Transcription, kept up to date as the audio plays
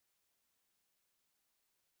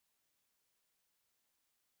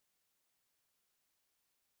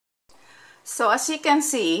So as you can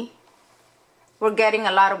see, we're getting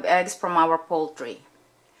a lot of eggs from our poultry.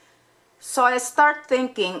 So I start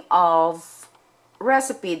thinking of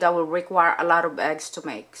recipe that will require a lot of eggs to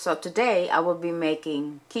make. So today I will be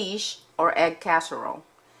making quiche or egg casserole.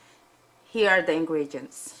 Here are the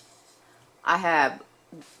ingredients. I have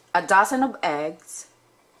a dozen of eggs.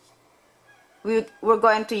 We're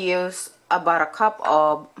going to use about a cup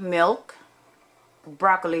of milk,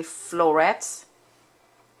 broccoli florets,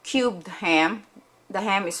 cubed ham. The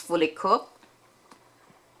ham is fully cooked,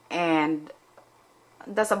 and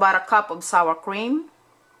that's about a cup of sour cream.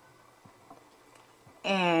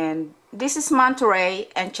 And this is Monterey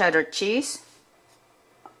and cheddar cheese,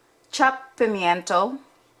 chopped pimiento.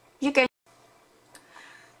 You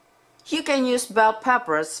can use bell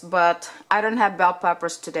peppers, but I don't have bell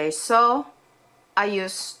peppers today, so I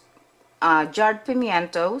use jarred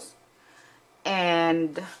pimientos.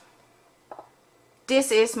 And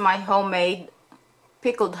this is my homemade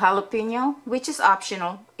pickled jalapeno, which is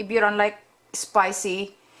optional. If you don't like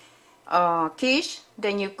spicy quiche,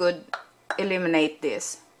 then you could eliminate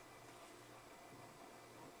this.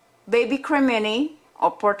 Baby cremini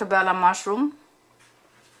or portobello mushroom,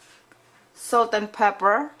 salt and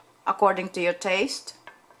pepper according to your taste,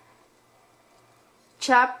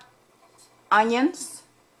 chopped onions,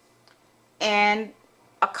 and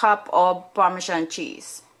a cup of Parmesan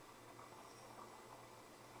cheese.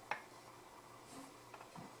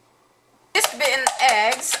 This being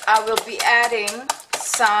eggs, I will be adding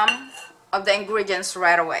some of the ingredients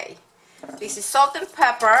right away. This is salt and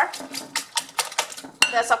pepper.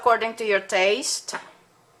 That's according to your taste.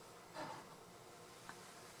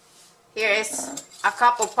 Here is a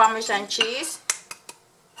cup of Parmesan cheese.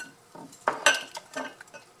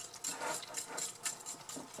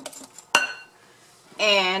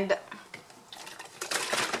 And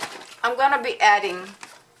I'm gonna be adding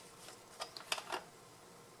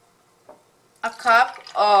a cup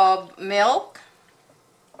of milk,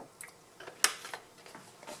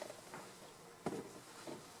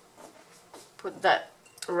 put that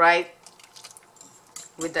right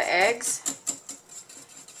with the eggs,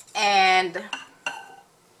 and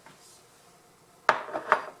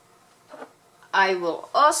I will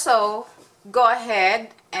also go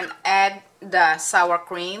ahead and add the sour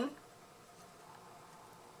cream.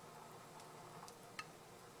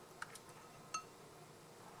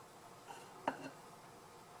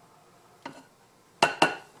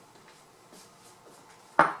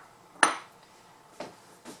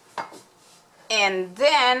 And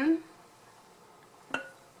then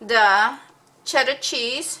the cheddar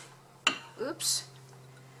cheese. Oops.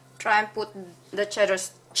 Try and put the cheddar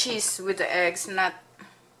cheese with the eggs, not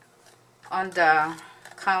on the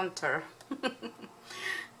counter.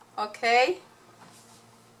 Okay.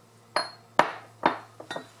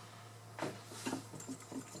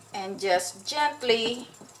 And just gently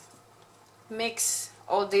mix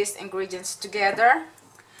all these ingredients together.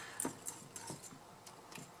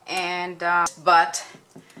 And but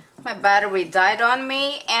my battery died on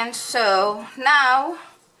me, and so now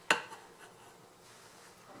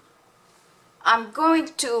I'm going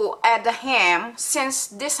to add the ham, since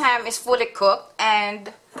this ham is fully cooked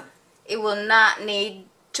and it will not need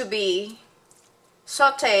to be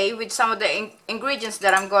sauteed with some of the ingredients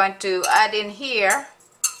that I'm going to add in here.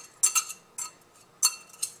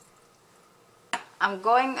 I'm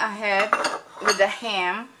going ahead with the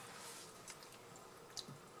ham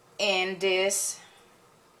in this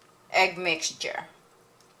egg mixture.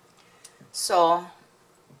 So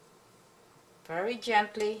very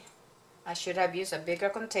gently. I should have used a bigger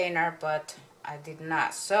container, but I did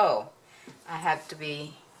not, so I have to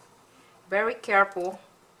be very careful.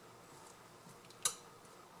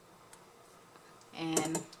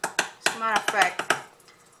 And as a matter of fact,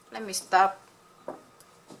 let me stop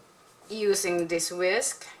using this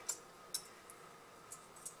whisk.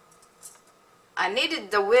 I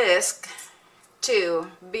needed the whisk to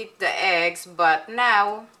beat the eggs, but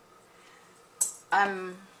now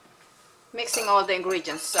I'm mixing all the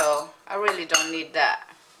ingredients, so I really don't need that.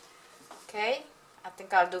 Okay, I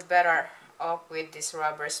think I'll do better off with this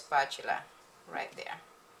rubber spatula right there.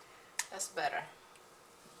 That's better.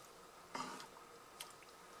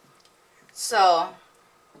 So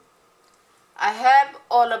I have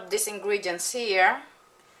all of these ingredients here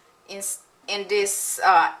in this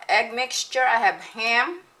egg mixture. I have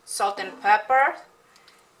ham, salt and pepper,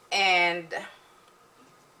 and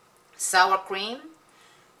sour cream,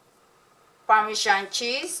 Parmesan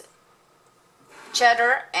cheese,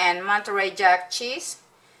 cheddar, and Monterey Jack cheese.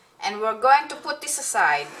 And we're going to put this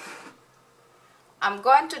aside. I'm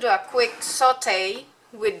going to do a quick saute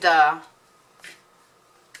with the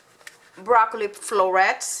broccoli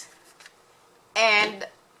florets and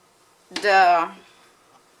the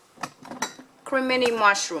cremini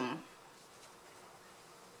mushroom.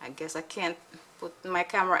 I guess I can't put my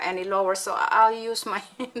camera any lower, so I'll use my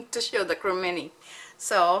hand to show the cremini.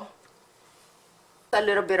 So a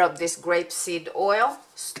little bit of this grapeseed oil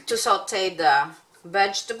to saute the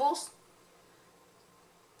vegetables.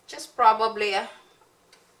 Just probably a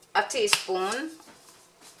teaspoon,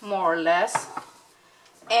 more or less.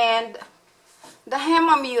 And the ham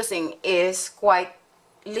I'm using is quite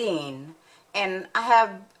lean, and I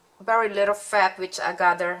have very little fat which I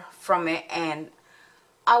gather from it, and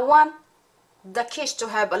I want the quiche to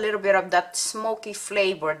have a little bit of that smoky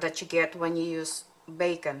flavor that you get when you use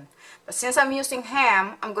bacon. But since I'm using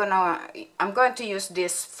ham, I'm going to use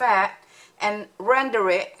this fat and render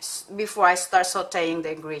it before I start sauteing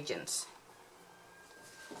the ingredients.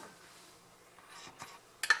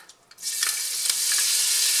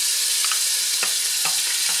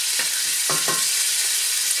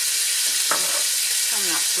 I'm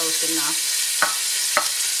not close enough.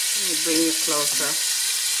 Let me bring you closer.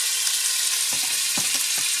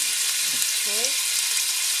 Okay.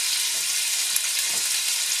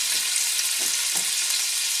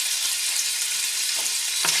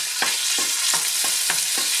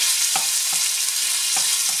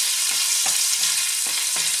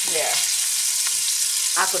 There.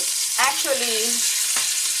 I could actually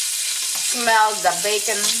smell the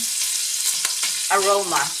bacon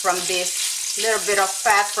aroma from this little bit of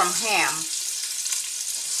fat from ham.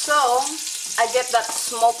 So I get that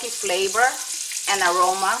smoky flavor and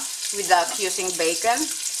aroma without using bacon.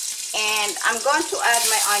 And I'm going to add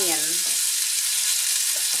my onion.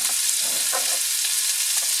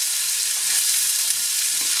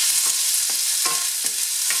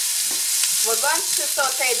 We're going to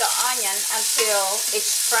saute the onion until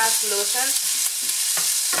it's translucent.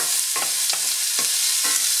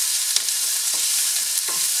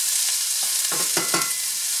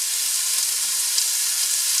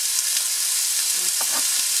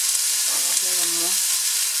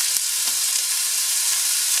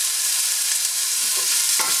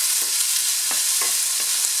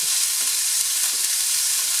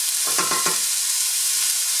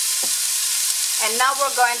 And now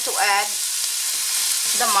we're going to add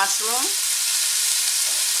the mushroom.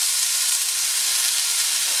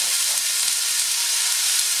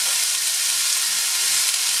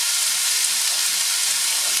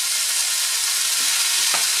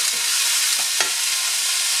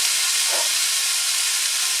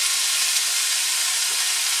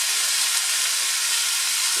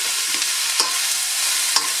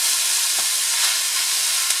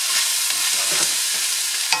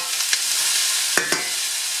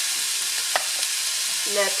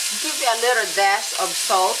 Let's give it a little dash of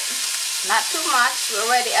salt, not too much. We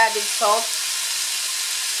already added salt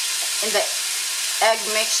in the egg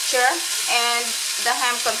mixture, and the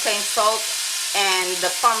ham contains salt and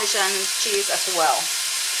the Parmesan cheese as well.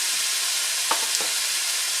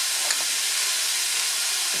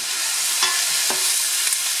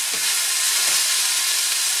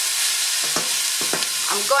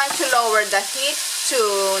 I'm going to lower the heat to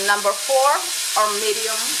number 4 or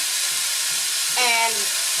medium, and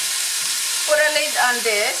put a lid on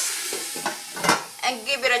this and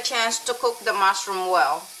give it a chance to cook the mushroom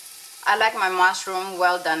well. I like my mushroom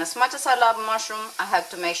well done. As much as I love mushroom, I have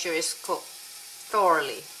to make sure it's cooked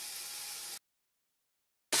thoroughly.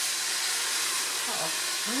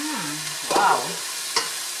 Wow,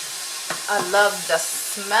 I love the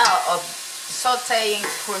smell of sauteing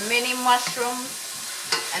cremini mushroom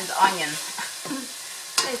and onion.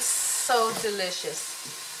 It's so delicious.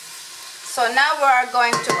 So now we are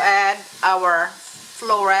going to add our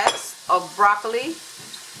florets of broccoli.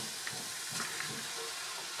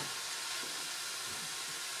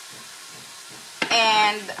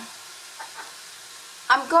 And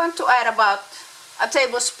I'm going to add about a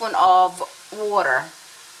tablespoon of water.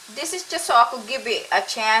 This is just so I could give it a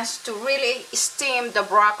chance to really steam the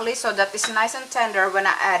broccoli so that it's nice and tender when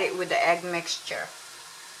I add it with the egg mixture.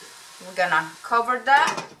 We're gonna cover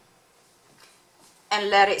that and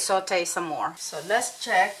let it saute some more. So let's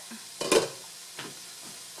check.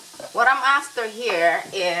 What I'm after here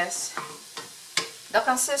is the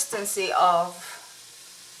consistency of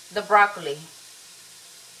the broccoli.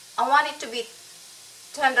 I want it to be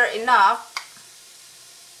tender enough,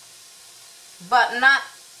 but not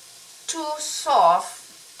too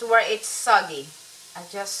soft to where it's soggy. I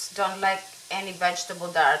just don't like any vegetable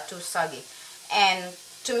that are too soggy. And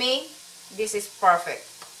to me, this is perfect.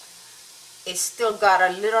 It's still got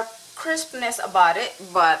a little crispness about it,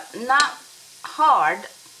 but not hard.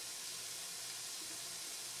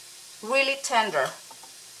 And I'm going to add my onion. really tender,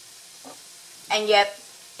 and yet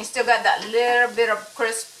it still got that little bit of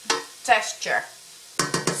crisp texture.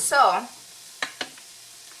 So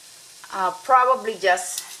I'll probably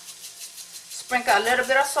just sprinkle a little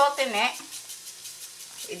bit of salt in it.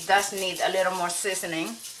 It does need a little more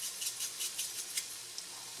seasoning.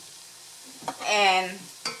 And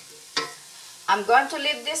I'm going to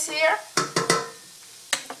leave this here.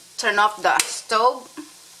 Turn off the stove.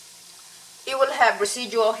 It will have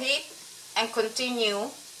residual heat and continue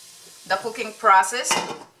the cooking process,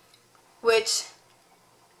 which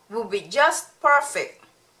will be just perfect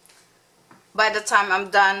by the time I'm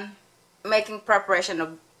done making preparation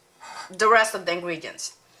of the rest of the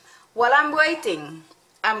ingredients. While I'm waiting,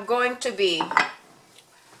 I'm going to be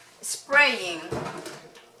spraying.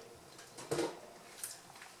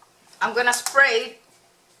 I'm gonna spray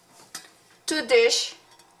 2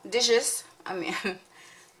 dishes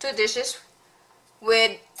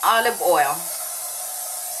with olive oil.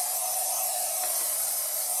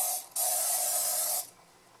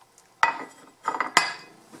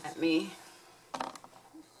 Let me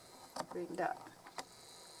bring that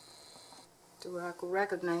to where I could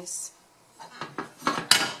recognize.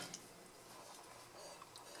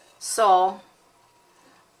 So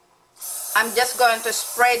I'm just going to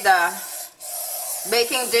spray the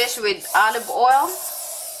baking dish with olive oil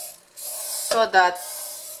so that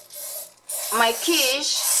my quiche,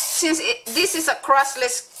 since this is a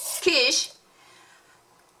crustless quiche,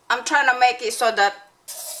 I'm trying to make it so that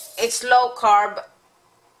it's low carb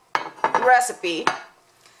recipe,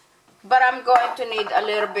 but I'm going to need a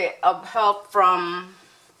little bit of help from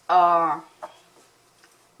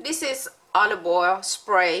this is olive oil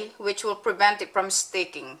spray, which will prevent it from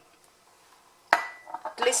sticking.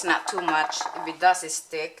 At least not too much. If it does, it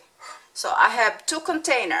stick. So I have 2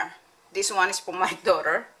 containers. This one is for my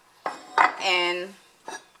daughter, and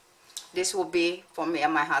this will be for me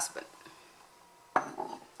and my husband.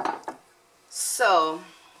 So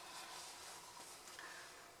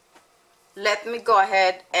let me go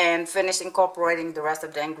ahead and finish incorporating the rest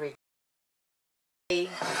of the ingredients.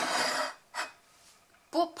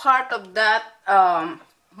 Put part of that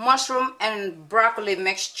mushroom and broccoli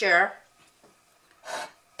mixture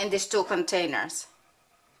in these 2 containers.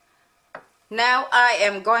 Now I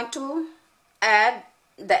am going to add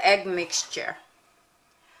the egg mixture.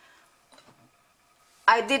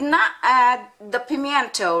 I did not add the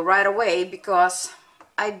pimiento right away because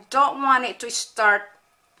I don't want it to start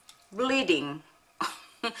bleeding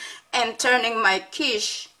and turning my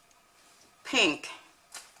quiche pink.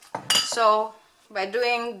 So by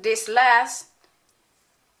doing this last,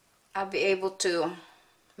 I'll be able to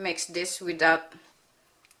mix this without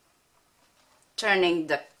turning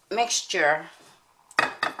the mixture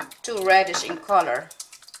too reddish in color.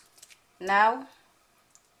 Now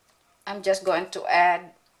I'm just going to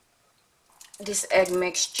add this egg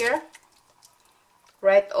mixture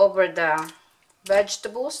right over the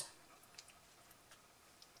vegetables.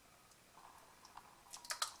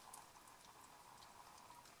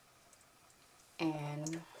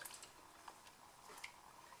 And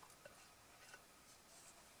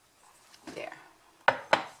there.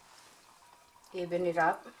 Even it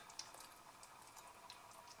up.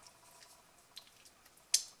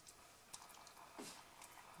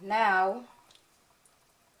 Now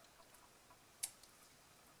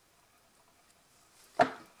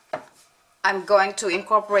I'm going to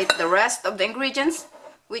incorporate the rest of the ingredients,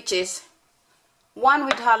 which is 1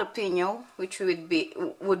 with jalapeno, which would be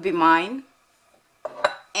mine,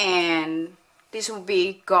 and this will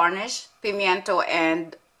be garnish, pimiento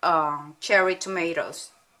and cherry tomatoes.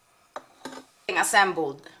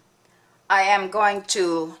 Assembled. I am going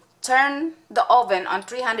to turn the oven on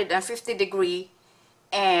 350 degrees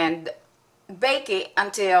and bake it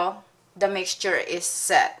until the mixture is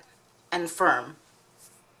set and firm.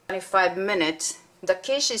 25 minutes, the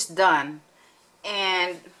quiche is done,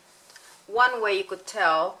 and one way you could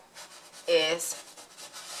tell is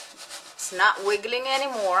it's not wiggling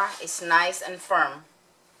anymore. It's nice and firm.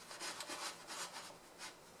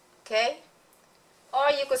 Okay? Or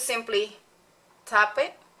you could simply tap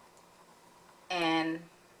it and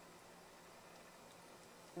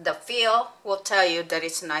the feel will tell you that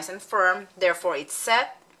it's nice and firm, therefore it's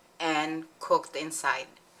set and cooked inside.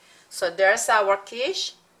 So there's our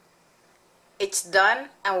quiche. It's done,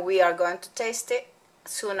 and we are going to taste it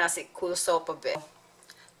as soon as it cools up a bit.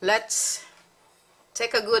 Let's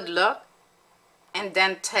take a good look and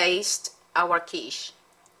then taste our quiche.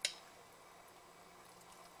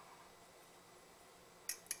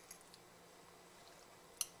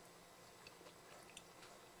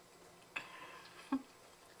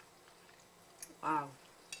 Wow.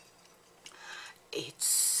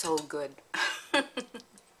 so good.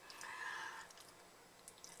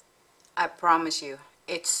 I promise you,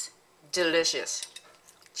 it's delicious.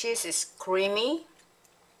 Cheese is creamy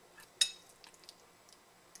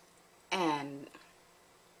and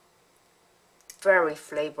very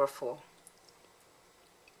flavorful.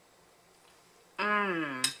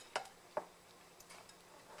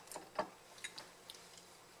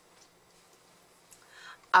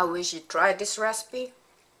 I wish you tried this recipe.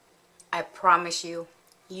 I promise you,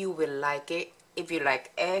 you will like it. If you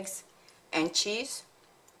like eggs and cheese,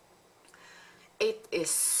 it is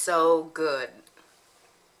so good.